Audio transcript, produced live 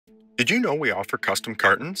Did you know we offer custom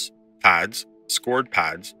cartons, pads, scored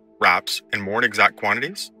pads, wraps, and more in exact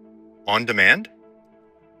quantities? On demand?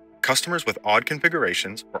 Customers with odd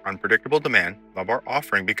configurations or unpredictable demand love our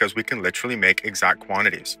offering because we can literally make exact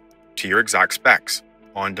quantities, to your exact specs,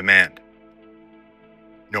 on demand.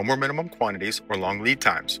 No more minimum quantities or long lead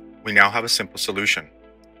times. We now have a simple solution.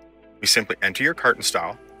 We simply enter your carton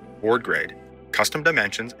style, board grade, custom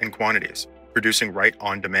dimensions, and quantities, producing right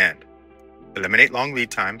on demand. Eliminate long lead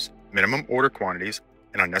times, minimum order quantities,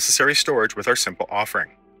 and unnecessary storage with our simple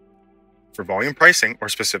offering. For volume pricing or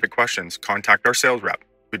specific questions, contact our sales rep.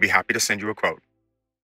 We'd be happy to send you a quote.